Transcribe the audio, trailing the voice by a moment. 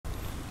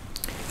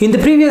In the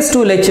previous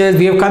two lectures,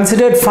 we have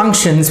considered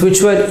functions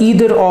which were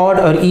either odd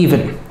or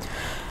even.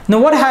 Now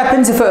what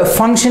happens if a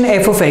function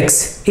f of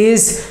x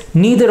is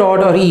neither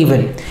odd or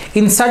even?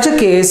 In such a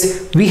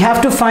case, we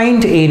have to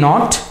find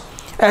a0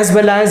 as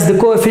well as the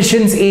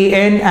coefficients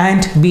an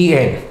and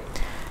bn.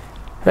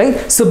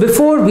 Right? So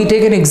before we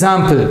take an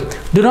example,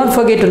 do not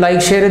forget to like,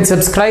 share and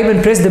subscribe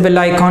and press the bell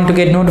icon to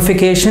get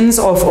notifications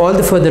of all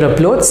the further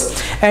uploads.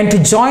 And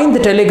to join the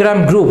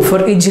Telegram group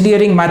for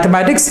engineering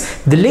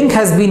mathematics, the link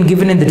has been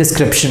given in the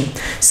description.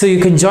 So you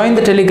can join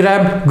the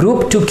Telegram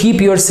group to keep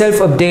yourself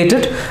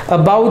updated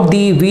about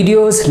the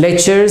videos,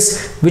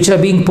 lectures which are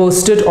being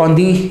posted on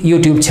the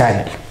YouTube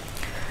channel.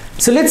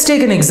 So let's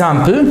take an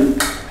example.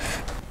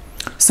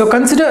 So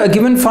consider a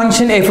given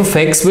function f of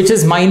x which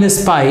is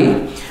minus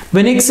pi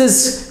when x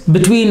is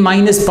between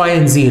minus pi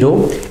and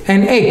 0,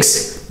 and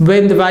x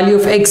when the value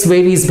of x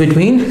varies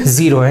between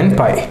 0 and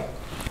pi.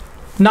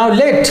 Now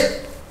let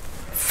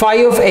phi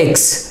of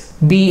x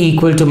be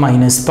equal to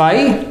minus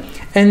pi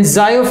and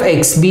xi of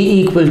x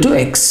be equal to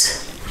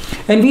x.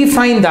 And we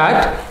find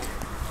that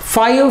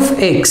phi of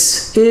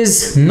x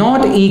is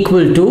not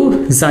equal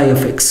to xi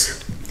of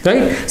x.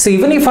 Right? So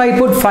even if I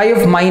put phi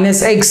of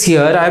minus x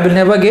here, I will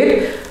never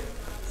get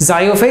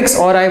xi of x,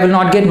 or I will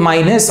not get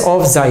minus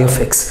of xi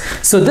of x.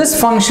 So this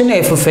function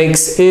f of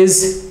x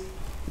is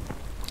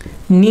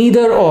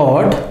neither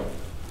odd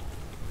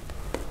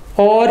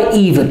or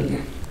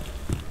even.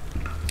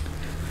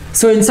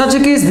 So in such a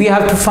case, we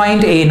have to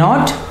find a0,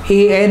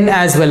 an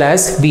as well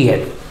as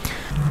bn.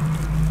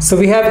 So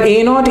we have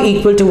a0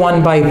 equal to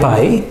 1 by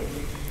pi,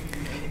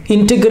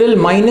 integral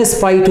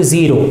minus pi to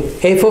 0,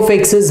 f of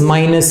x is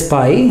minus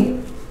pi,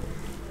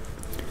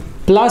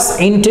 plus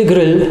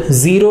integral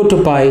 0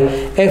 to pi,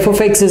 f of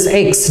x is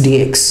x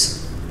dx.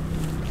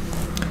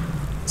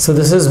 So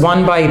this is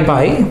 1 by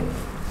pi.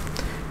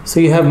 So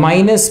you have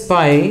minus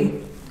pi,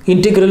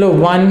 integral of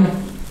 1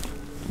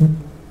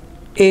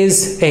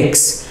 is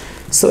x.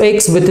 So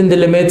x within the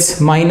limits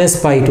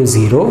minus pi to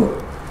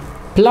 0,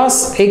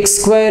 plus x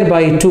square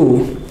by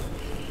 2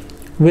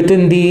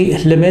 within the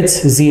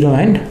limits 0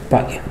 and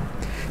pi.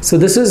 So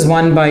this is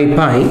 1 by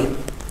pi.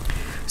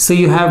 So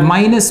you have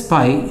minus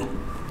pi.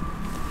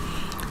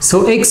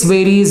 So x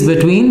varies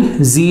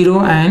between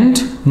 0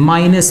 and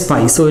minus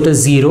pi. So it is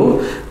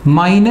 0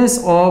 minus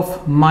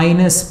of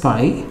minus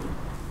pi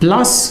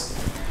plus,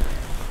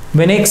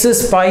 when x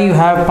is pi, you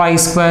have pi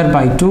square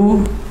by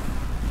 2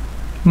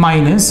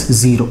 minus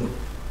 0.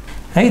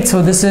 Right?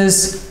 So this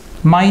is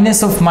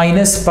minus of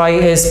minus pi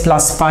is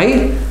plus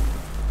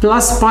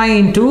pi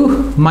into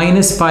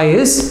minus pi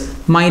is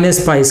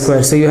minus pi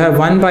square. So you have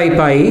 1 by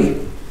pi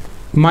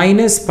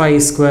minus pi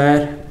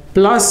square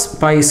plus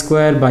pi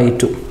square by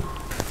 2.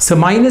 So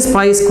minus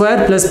pi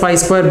square plus pi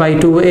square by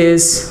 2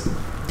 is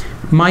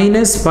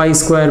minus pi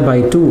square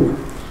by 2.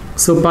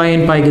 So pi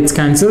and pi gets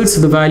cancelled. So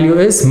the value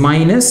is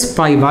minus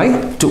pi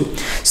by 2.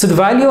 So the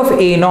value of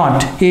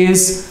a0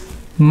 is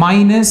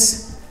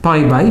minus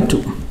pi by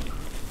 2.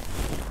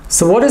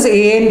 So what is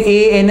an?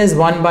 An is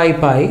 1 by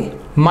pi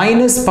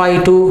minus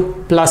pi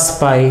to plus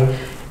pi,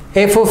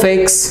 f of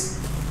x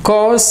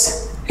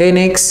cos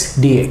nx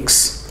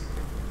dx.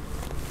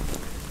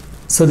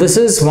 So this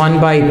is 1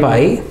 by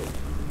pi.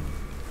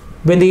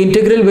 When the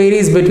integral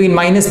varies between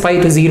minus pi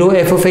to 0,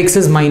 f of x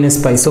is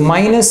minus pi. So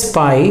minus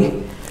pi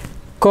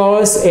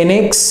cos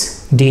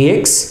nx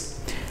dx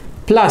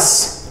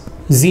plus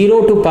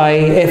 0 to pi,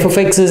 f of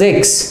x is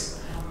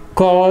x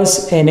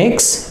cos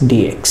nx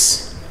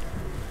dx.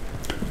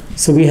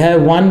 So we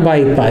have 1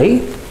 by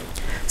pi.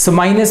 So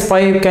minus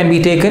pi can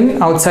be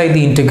taken outside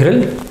the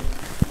integral.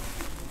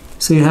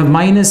 So you have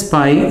minus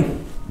pi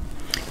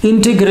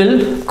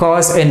integral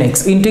cos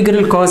nx.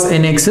 Integral cos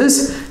nx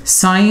is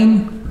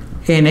sine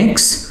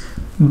nx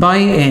by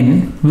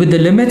n with the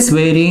limits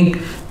varying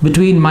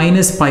between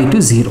minus pi to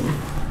 0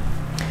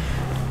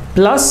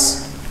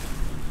 plus,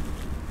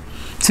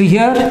 so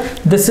here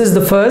this is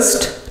the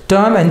first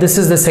term and this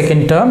is the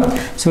second term.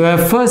 So we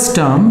have first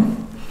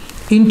term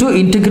into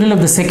integral of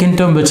the second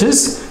term, which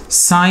is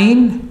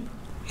sine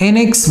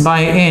nx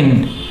by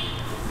n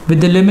with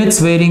the limits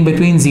varying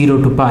between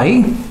 0 to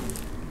pi,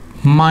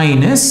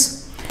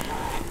 minus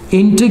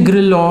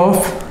integral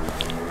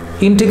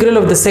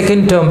of the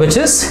second term, which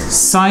is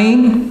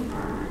sine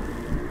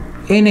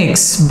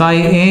nx by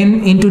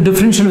n into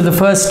differential of the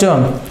first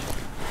term.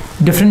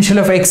 Differential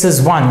of x is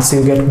 1, so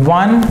you get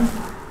 1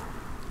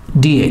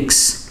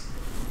 dx.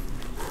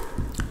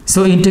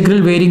 So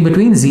integral varying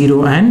between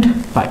 0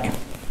 and pi.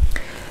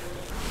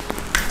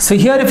 So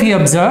here if you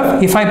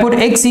observe, if I put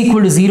x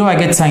equal to 0, I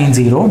get sine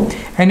 0,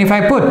 and if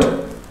I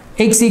put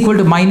x equal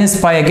to minus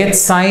pi, I get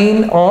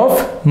sine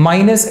of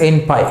minus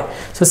n pi.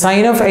 So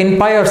sine of n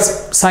pi or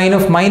sine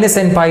of minus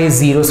n pi is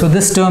 0. So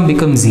this term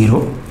becomes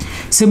 0.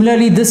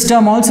 Similarly, this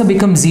term also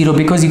becomes 0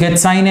 because you get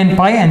sine n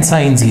pi and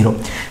sine 0.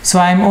 So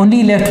I am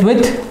only left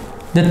with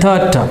the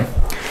third term.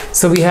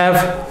 So we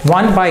have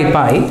 1 by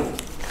pi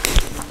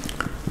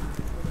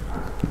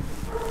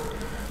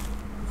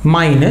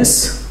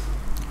minus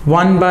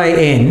 1 by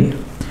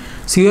n.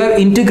 So you have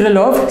integral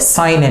of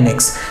sine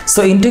nx.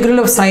 So integral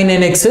of sine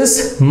nx is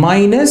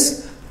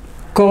minus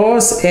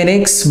cos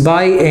nx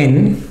by n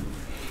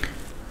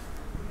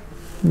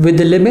with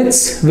the limits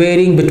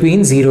varying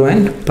between 0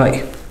 and pi.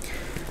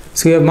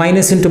 So you have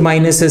minus into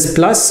minus is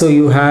plus, so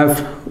you have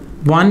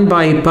 1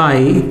 by pi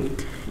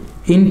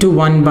into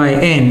 1 by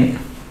n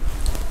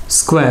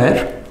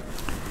square.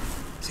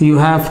 So you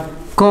have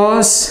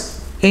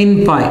cos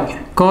n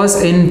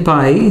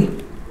pi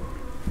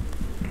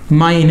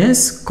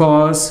minus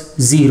cos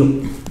 0.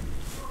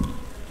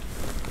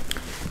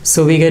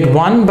 So we get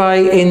 1 by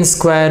n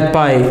square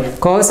pi.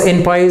 Cos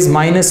n pi is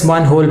minus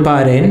 1 whole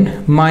power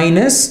n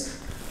minus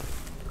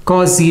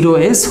cos 0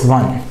 is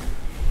 1.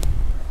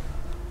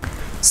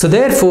 So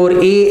therefore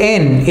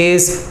an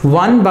is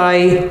 1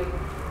 by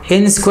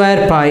n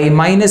square pi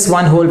minus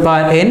 1 whole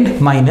power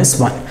n minus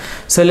 1.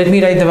 So let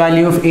me write the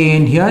value of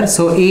an here.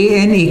 So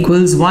an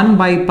equals 1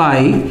 by pi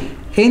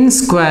n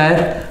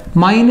square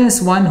minus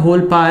 1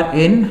 whole power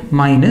n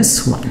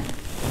minus 1.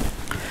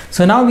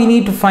 So now we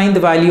need to find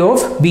the value of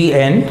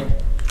bn.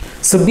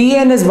 So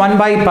bn is 1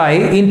 by pi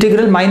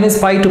integral minus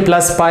pi to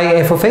plus pi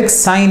f of x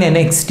sine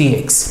nx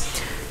dx.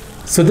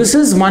 So this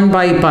is 1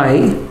 by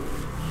pi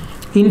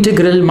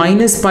integral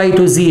minus pi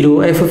to 0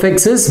 f of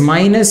x is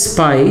minus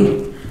pi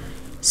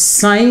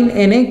sine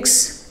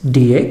nx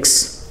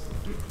dx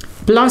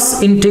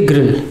plus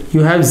integral,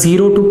 you have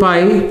 0 to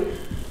pi,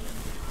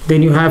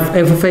 then you have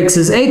f of x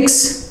is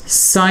x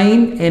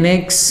sine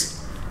nx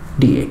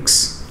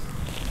dx.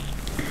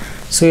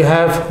 So you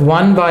have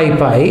 1 by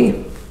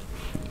pi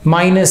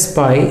minus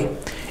pi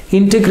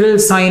integral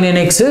sine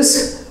nx is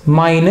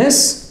minus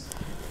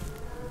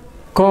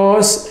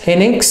cos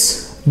nx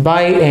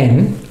by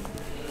n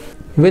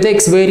with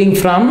x varying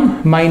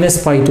from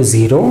minus pi to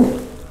 0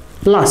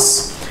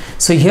 plus.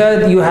 So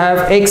here you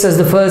have x as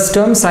the first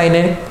term,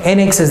 sine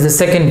nx as the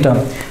second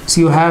term.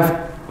 So you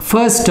have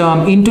first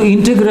term into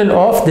integral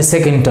of the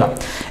second term.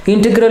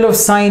 Integral of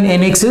sine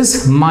nx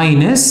is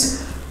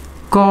minus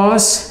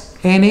cos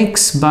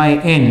nx by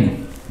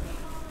n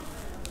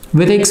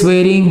with x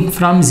varying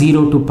from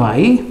 0 to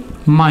pi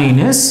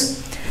minus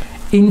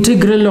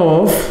integral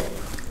of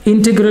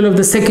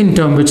the second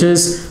term, which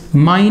is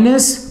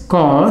minus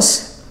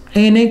cos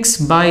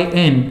nx by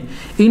n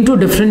into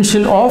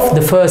differential of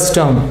the first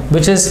term,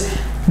 which is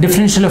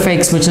differential of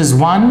x, which is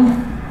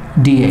 1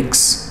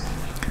 dx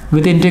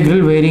with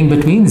integral varying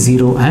between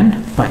 0 and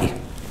pi.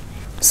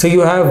 So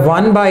you have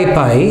 1 by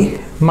pi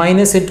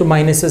minus into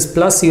minus is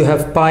plus, you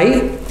have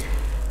pi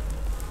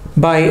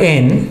by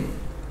n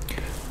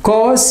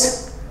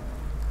cos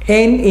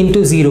n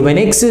into 0. When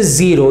x is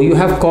 0, you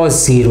have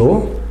cos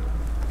 0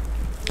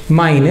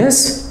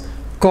 minus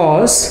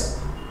cos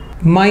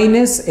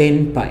minus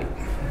n pi.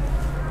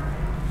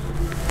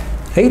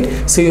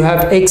 Right? So you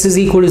have x is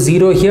equal to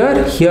 0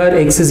 here, here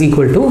x is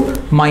equal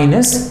to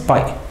minus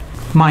pi.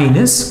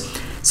 Minus,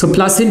 so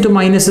plus into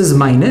minus is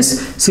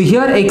minus. So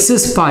here x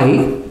is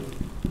pi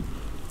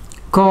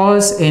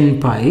cos n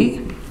pi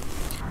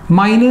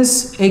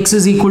minus x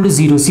is equal to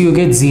 0. So you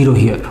get 0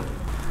 here.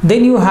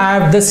 Then you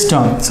have this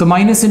term. So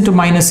minus into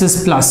minus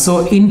is plus.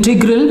 So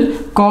integral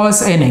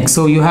cos nx.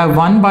 So you have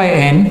 1 by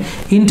n.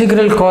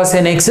 Integral cos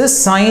nx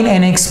is sine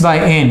nx by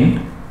n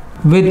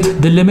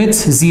with the limits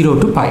 0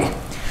 to pi.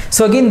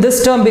 So again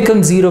this term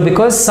becomes 0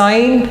 because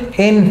sine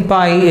n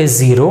pi is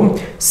 0.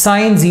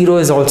 Sine 0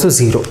 is also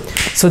 0.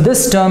 So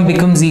this term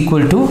becomes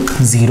equal to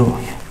 0.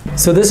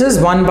 So this is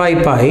 1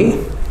 by pi.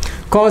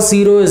 Cos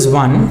 0 is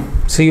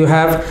 1. So you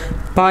have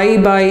pi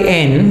by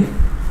n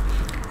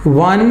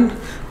 1.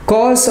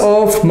 Cos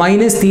of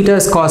minus theta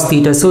is cos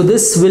theta. So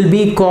this will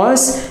be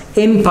cos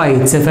n pi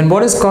itself. And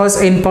what is cos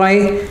n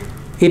pi?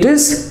 It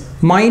is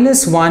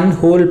minus 1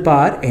 whole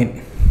power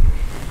n.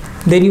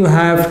 Then you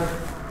have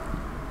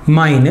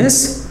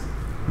minus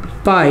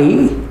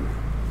pi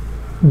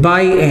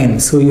by n.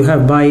 So you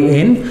have by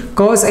n.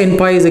 Cos n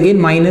pi is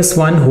again minus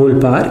 1 whole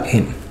power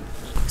n.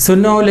 So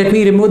now let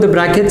me remove the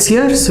brackets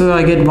here. So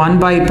I get 1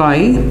 by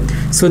pi.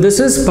 So this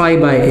is pi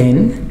by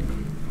n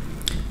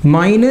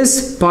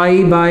minus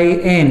pi by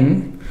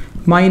n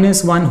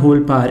minus 1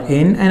 whole power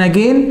n, and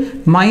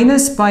again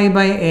minus pi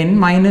by n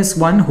minus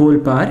 1 whole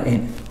power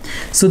n.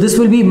 So this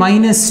will be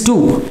minus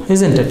 2,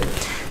 isn't it?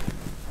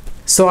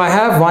 So I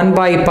have 1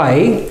 by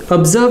pi.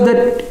 Observe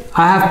that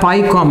I have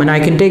pi common. I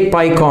can take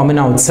pi common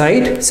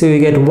outside. So you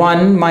get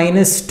 1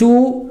 minus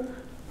 2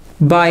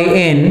 by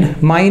n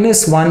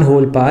minus 1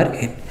 whole power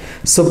n.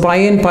 So pi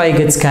and pi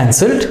gets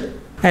cancelled,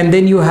 and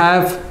then you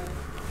have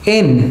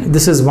n.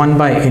 This is 1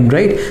 by n,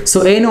 right?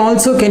 So n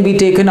also can be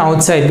taken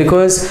outside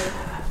because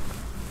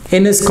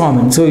n is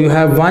common. So you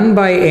have 1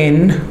 by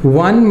n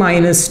 1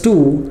 minus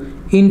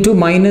 2 into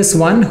minus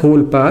 1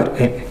 whole power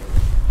n.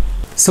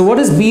 So what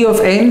is b of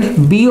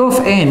n? B of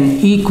n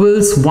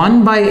equals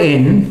 1 by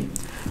n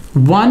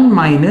 1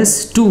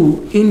 minus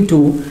 2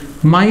 into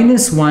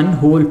minus 1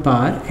 whole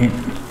power n.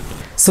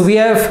 So we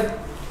have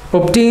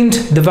obtained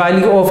the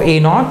value of a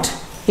naught,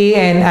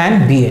 an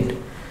and bn.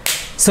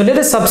 So let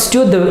us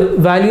substitute the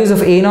values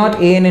of a naught,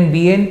 an and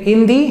bn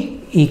in the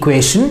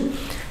equation.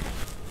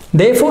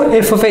 Therefore,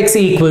 f of x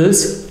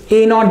equals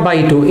a naught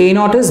by 2. A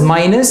naught is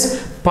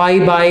minus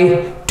pi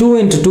by 2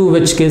 into 2,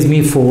 which gives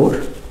me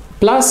 4,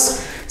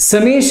 plus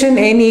summation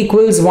n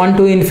equals 1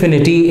 to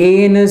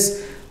infinity. An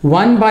is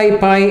 1 by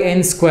pi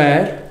n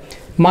square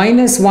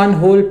minus 1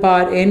 whole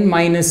power n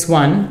minus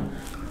 1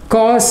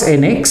 cos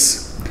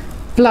nx,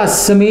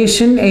 plus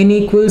summation n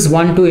equals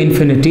 1 to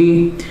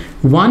infinity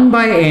 1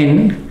 by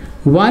n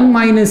 1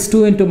 minus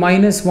 2 into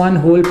minus 1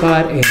 whole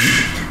power n.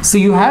 So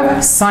you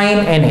have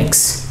sin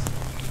nx.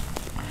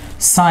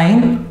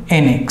 Sin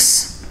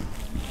nx.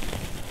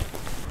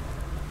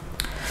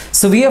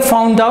 So we have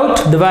found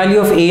out the value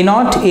of a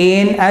naught,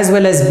 an as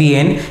well as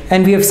bn,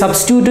 and we have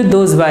substituted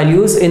those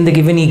values in the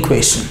given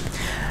equation.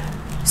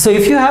 So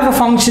if you have a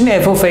function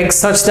f of x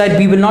such that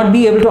we will not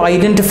be able to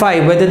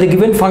identify whether the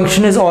given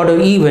function is odd or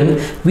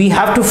even, we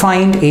have to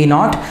find a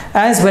naught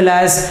as well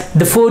as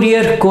the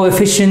Fourier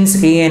coefficients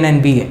an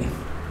and bn.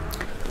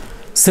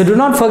 So do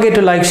not forget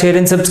to like, share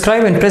and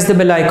subscribe, and press the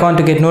bell icon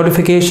to get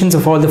notifications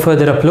of all the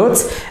further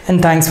uploads,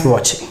 and thanks for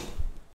watching.